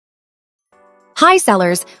Hi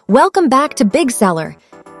sellers, welcome back to Bigseller.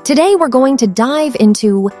 Today we're going to dive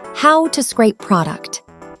into how to scrape product.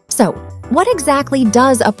 So, what exactly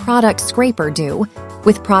does a product scraper do?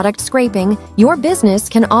 With product scraping, your business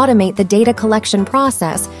can automate the data collection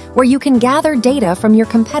process where you can gather data from your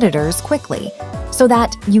competitors quickly so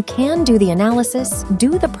that you can do the analysis,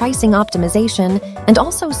 do the pricing optimization, and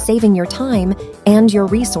also saving your time and your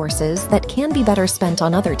resources that can be better spent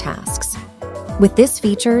on other tasks. With these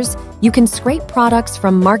features, you can scrape products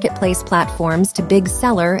from marketplace platforms to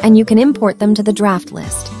Bigseller and you can import them to the draft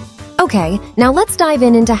list. Okay, now let's dive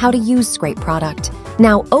into how to use Scrape Product.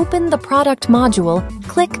 Now open the Product module,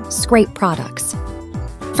 click Scrape Products.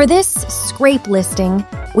 For this scrape listing,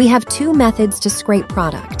 we have two methods to scrape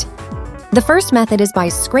product. The first method is by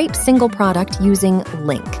scrape single product using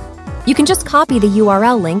link. You can just copy the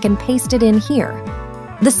URL link and paste it in here.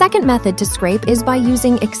 The second method to scrape is by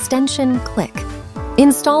using extension click.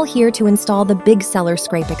 Install here to install the Bigseller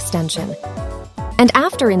Scrape extension. And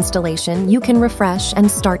after installation, you can refresh and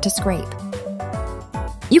start to scrape.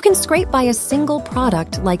 You can scrape by a single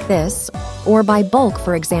product like this, or by bulk,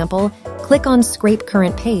 for example. Click on Scrape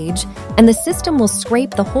Current Page, and the system will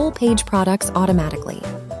scrape the whole page products automatically.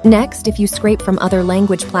 Next, if you scrape from other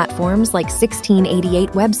language platforms like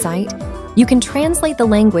 1688 website, you can translate the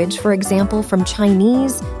language, for example, from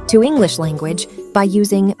Chinese to English language by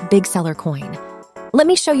using Bigseller Coin. Let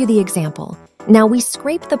me show you the example. Now we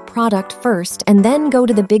scrape the product first and then go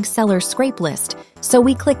to the Bigseller scrape list. So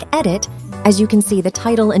we click Edit. As you can see, the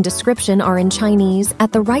title and description are in Chinese.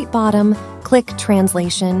 At the right bottom, click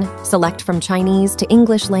Translation, select from Chinese to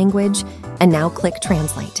English language, and now click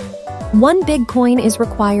Translate. 1 Bitcoin is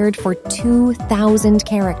required for 2,000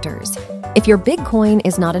 characters. If your Bitcoin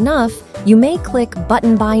is not enough, you may click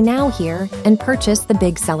Button Buy Now here and purchase the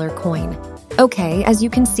Bigseller coin. Okay, as you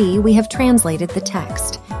can see, we have translated the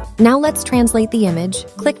text. Now let's translate the image.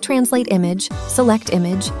 Click Translate Image, select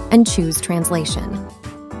Image, and choose Translation.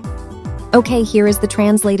 Okay, here is the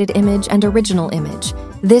translated image and original image.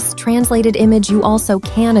 This translated image you also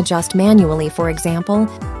can adjust manually, for example.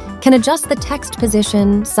 Can adjust the text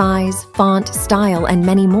position, size, font, style, and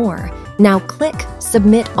many more. Now click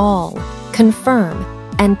Submit All, Confirm,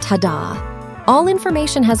 and ta-da! All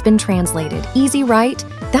information has been translated. Easy, right?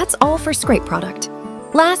 That's all for Scrape Product.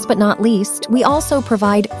 Last but not least, we also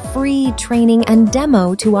provide free training and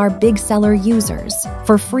demo to our Bigseller users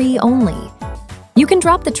for free only. You can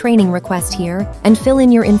drop the training request here and fill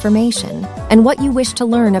in your information and what you wish to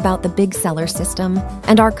learn about the Bigseller system,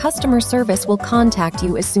 and our customer service will contact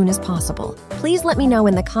you as soon as possible. Please let me know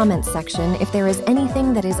in the comments section if there is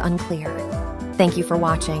anything that is unclear. Thank you for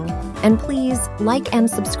watching, and please like and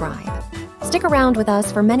subscribe. Stick around with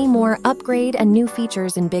us for many more upgrade and new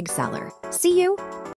features in Bigseller. See you!